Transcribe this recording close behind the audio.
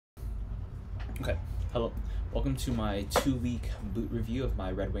Okay, hello. Welcome to my 2-week boot review of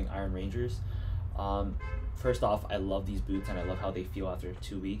my Red Wing Iron Rangers. First off, I love these boots and I love how they feel after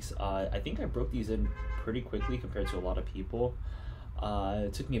 2 weeks. I think I broke these in pretty quickly compared to a lot of people.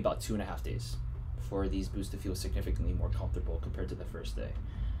 It took me about 2.5 days for these boots to feel significantly more comfortable compared to the first day.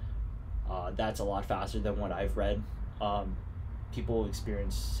 That's a lot faster than what I've read. People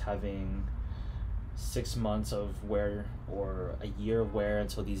experience having 6 months of wear or a year of wear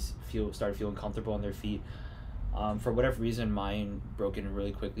until these started feeling comfortable on their feet. For whatever reason, mine broke in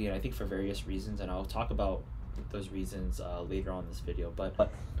really quickly, and I think for various reasons, and I'll talk about those reasons later on in this video.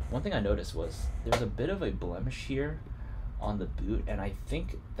 But one thing I noticed was there's a bit of a blemish here on the boot, and I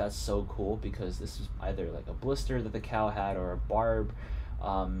think that's so cool because this is either like a blister that the cow had or a barb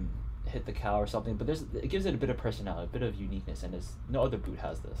hit the cow or something, but it gives it a bit of personality, a bit of uniqueness, and no other boot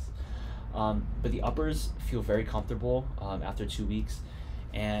has this. But the uppers feel very comfortable after 2 weeks,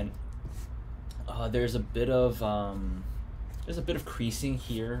 and there's a bit of creasing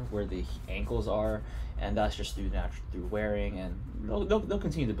here where the ankles are, and that's just through wearing, and they'll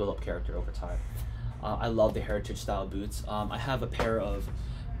continue to build up character over time. I love the heritage style boots. I have a pair of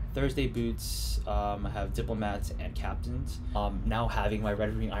Thursday boots. I have diplomats and captains. Now having my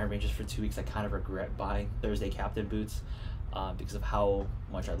Red Wing Iron Rangers for 2 weeks, I kind of regret buying Thursday captain boots because of how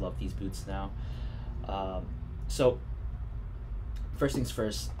much I love these boots now. So first things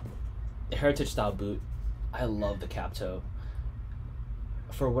first, the heritage style boot, I love the cap toe.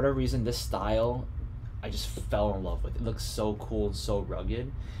 For whatever reason, this style I just fell in love with. It looks so cool and so rugged.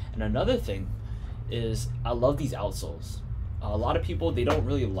 And another thing is I love these outsoles. A lot of people, they don't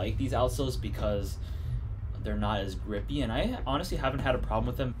really like these outsoles because they're not as grippy, and I honestly haven't had a problem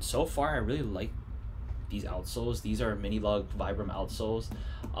with them. So far, I really like these outsoles. These are Mini-Lug Vibram outsoles,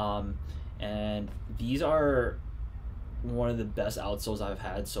 and these are one of the best outsoles I've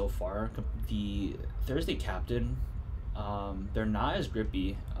had so far. The Thursday Captain, they're not as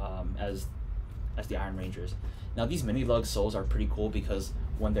grippy as the Iron Rangers. Now these Mini-Lug soles are pretty cool because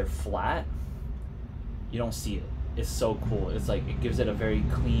when they're flat, you don't see it. It's so cool. It's like it gives it a very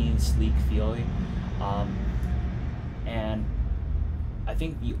clean, sleek feeling, and I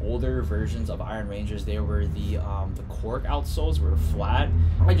think the older versions of Iron Rangers, they were the cork outsoles were flat.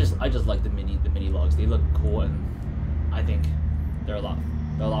 I just like the mini lugs. They look cool, and I think they're a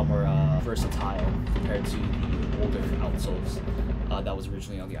lot more versatile compared to the older outsoles that was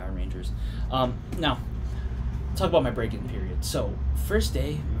originally on the Iron Rangers. Now, talk about my break-in period. So first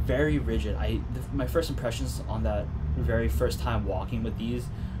day, very rigid. My first impressions on that very first time walking with these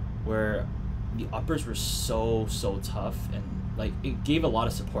were the uppers were so tough, and like it gave a lot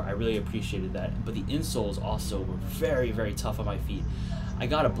of support. I really appreciated that. But the insoles also were very tough on my feet. I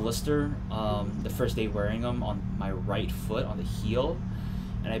got a blister the first day wearing them on my right foot on the heel,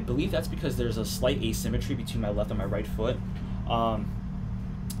 and I believe that's because there's a slight asymmetry between my left and my right foot.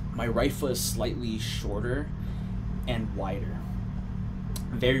 My right foot is slightly shorter and wider.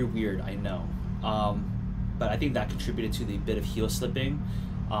 Very weird, I know, but I think that contributed to the bit of heel slipping,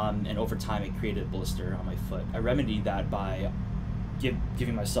 and over time it created a blister on my foot. I remedied that by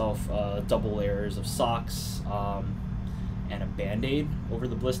giving myself double layers of socks and a band-aid over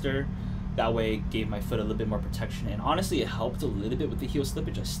the blister. That way it gave my foot a little bit more protection, and honestly it helped a little bit with the heel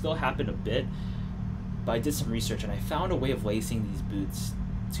slippage. It still happened a bit, but I did some research and I found a way of lacing these boots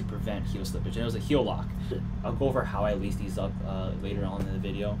to prevent heel slippage, and it was a heel lock. I'll go over how I lace these up later on in the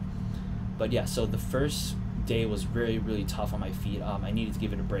video. But yeah, so the first day was really tough on my feet. I needed to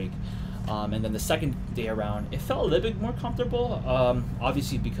give it a break, and then the second day around it felt a little bit more comfortable,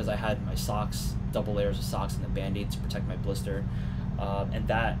 obviously because I had my socks, double layers of socks, and the band-aid to protect my blister, and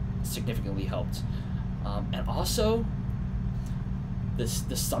that significantly helped. And also the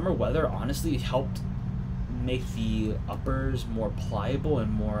summer weather honestly helped make the uppers more pliable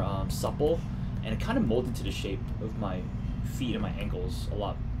and more supple, and it kind of molded to the shape of my feet and my ankles a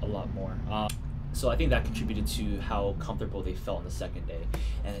lot more. So I think that contributed to how comfortable they felt on the second day.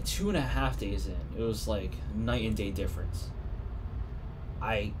 And then 2.5 days in, it was like night and day difference.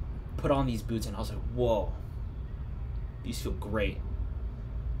 I put on these boots and I was like, whoa, these feel great.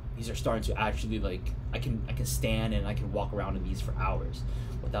 These are starting to actually, like, I can stand and I can walk around in these for hours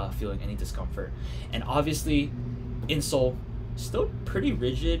without feeling any discomfort. And obviously insole still pretty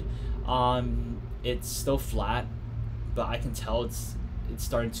rigid. It's still flat, but I can tell it's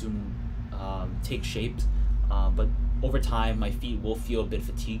starting to take shape, but over time my feet will feel a bit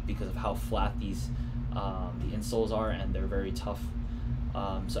fatigued because of how flat these the insoles are, and they're very tough.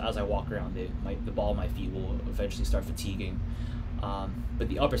 So as I walk around, the ball of my feet will eventually start fatiguing. But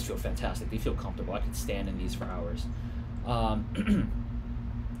the uppers feel fantastic. They feel comfortable. I could stand in these for hours.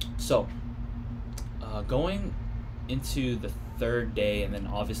 So Going into the third day, and then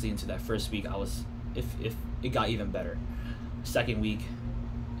obviously into that first week, I was, if it got even better. Second week,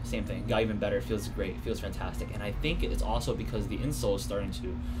 same thing, got even better. It feels great, it feels fantastic. And I think it's also because the insole is starting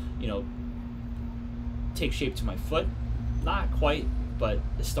to, you know, take shape to my foot. Not quite, but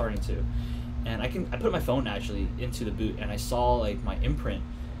it's starting to. And I put my phone actually into the boot, and I saw like my imprint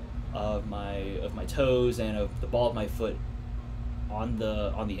of my toes and of the ball of my foot on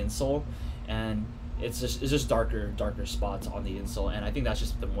the insole, and it's just darker spots on the insole, and I think that's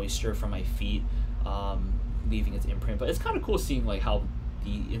just the moisture from my feet leaving its imprint. But it's kind of cool seeing like how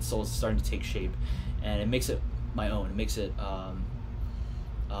the insole is starting to take shape, and it makes it my own. It makes it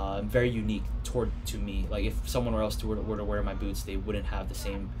very unique to me. Like if someone else were to wear my boots, they wouldn't have the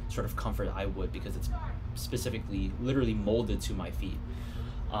same sort of comfort I would, because it's specifically literally molded to my feet.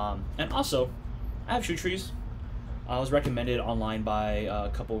 And also, I have shoe trees. I was recommended online by a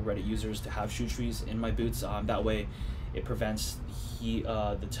couple of Reddit users to have shoe trees in my boots. That way it prevents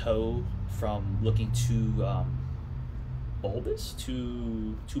the toe from looking too bulbous,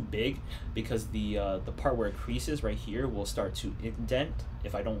 too big, because the part where it creases right here will start to indent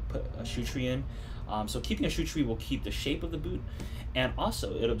if I don't put a shoe tree in. So keeping a shoe tree will keep the shape of the boot, and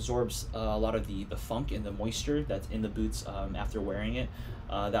also it absorbs a lot of the funk and the moisture that's in the boots after wearing it.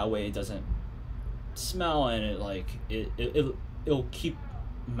 That way it doesn't smell, and it'll keep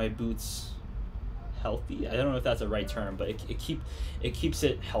my boots healthy. I don't know if that's the right term, but it keeps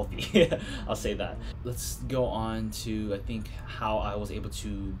it healthy. I'll say that. Let's go on to, I think, how I was able to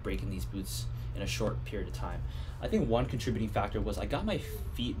break in these boots in a short period of time. I think one contributing factor was I got my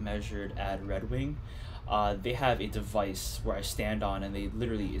feet measured at Red Wing. They have a device where I stand on, and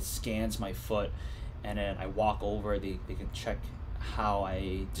it scans my foot, and then I walk over. They can check how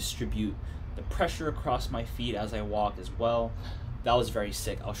I distribute the pressure across my feet as I walk as well. That was very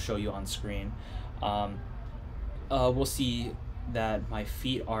sick. I'll show you on screen. We'll see that my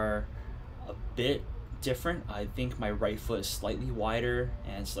feet are a bit different. I think my right foot is slightly wider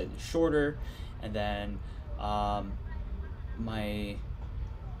and slightly shorter, and then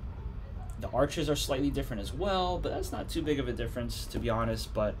the arches are slightly different as well, but that's not too big of a difference, to be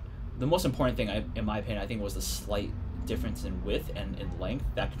honest. But the most important thing, in my opinion, I think, was the slight difference in width and in length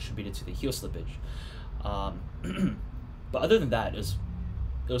that contributed to the heel slippage. But other than that, it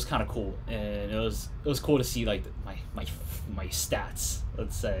was kind of cool, and it was cool to see like my stats,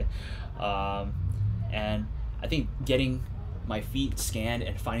 let's say. And I think getting my feet scanned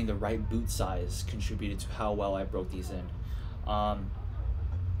and finding the right boot size contributed to how well I broke these in.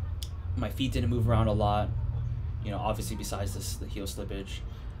 My feet didn't move around a lot, you know, obviously besides the heel slippage.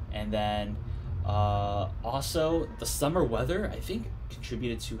 And then also the summer weather, I think,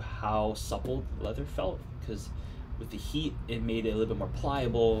 contributed to how supple the leather felt, because with the heat it made it a little bit more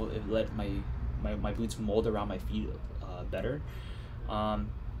pliable. It let my boots mold around my feet better.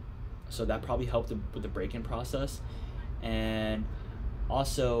 So that probably helped with the break-in process. And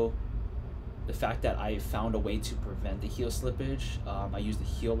also the fact that I found a way to prevent the heel slippage. I used the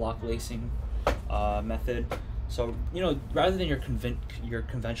heel lock lacing method. So, you know, rather than your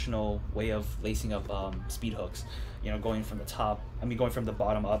conventional way of lacing up speed hooks, you know, going from the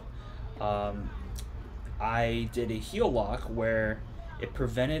bottom up, I did a heel lock where it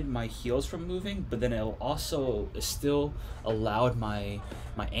prevented my heels from moving, but then it still allowed my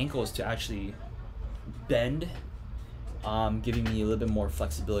ankles to actually bend, giving me a little bit more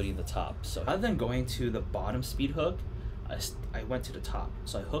flexibility in the top. So rather than going to the bottom speed hook, I went to the top.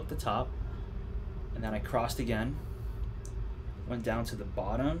 So I hooked the top, and then I crossed again, went down to the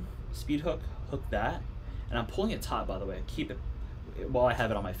bottom speed hook, hooked that, and I'm pulling it taut, by the way. I keep it while I have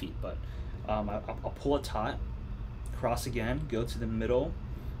it on my feet, but I'll pull it taut, cross again, go to the middle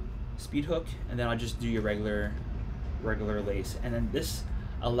speed hook, and then I'll just do your regular lace. And then this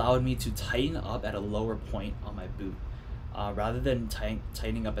allowed me to tighten up at a lower point on my boot. Rather than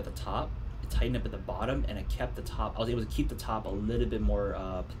tightening up at the top, it tightened up at the bottom, and it kept the top. I was able to keep the top a little bit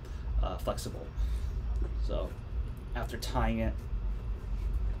more flexible. So after tying it,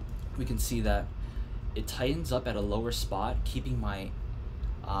 we can see that it tightens up at a lower spot, keeping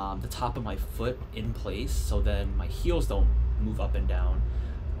the top of my foot in place, so then my heels don't move up and down,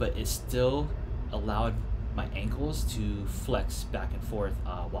 but it still allowed my ankles to flex back and forth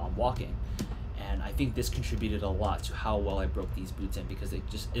while I'm walking. And I think this contributed a lot to how well I broke these boots in, because it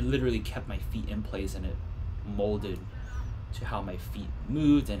literally kept my feet in place, and it molded to how my feet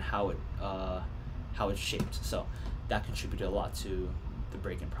moved and how it shaped. So that contributed a lot to the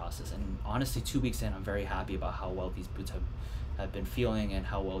break-in process. And honestly, 2 weeks in, I'm very happy about how well these boots have been feeling and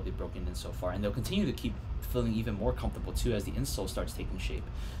how well they've broken in so far. And they'll continue to keep feeling even more comfortable too as the insole starts taking shape.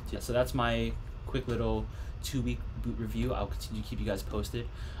 So that's my quick little 2-week boot review. I'll continue to keep you guys posted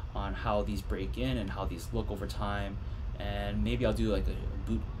on how these break in and how these look over time, and maybe I'll do like a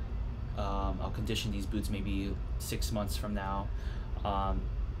boot. I'll condition these boots maybe 6 months from now,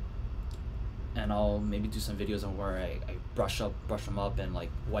 and I'll maybe do some videos on where I brush them up and like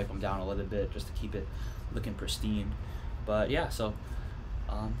wipe them down a little bit just to keep it looking pristine. But yeah, so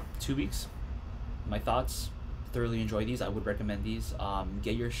 2 weeks, my thoughts. Thoroughly enjoy these. I would recommend these.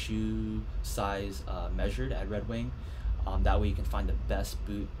 Get your shoe size measured at Red Wing. That way you can find the best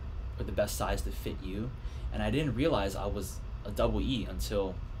boot or the best size to fit you. And I didn't realize I was a double E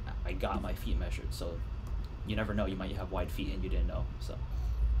until I got my feet measured. So you never know, you might have wide feet and you didn't know. So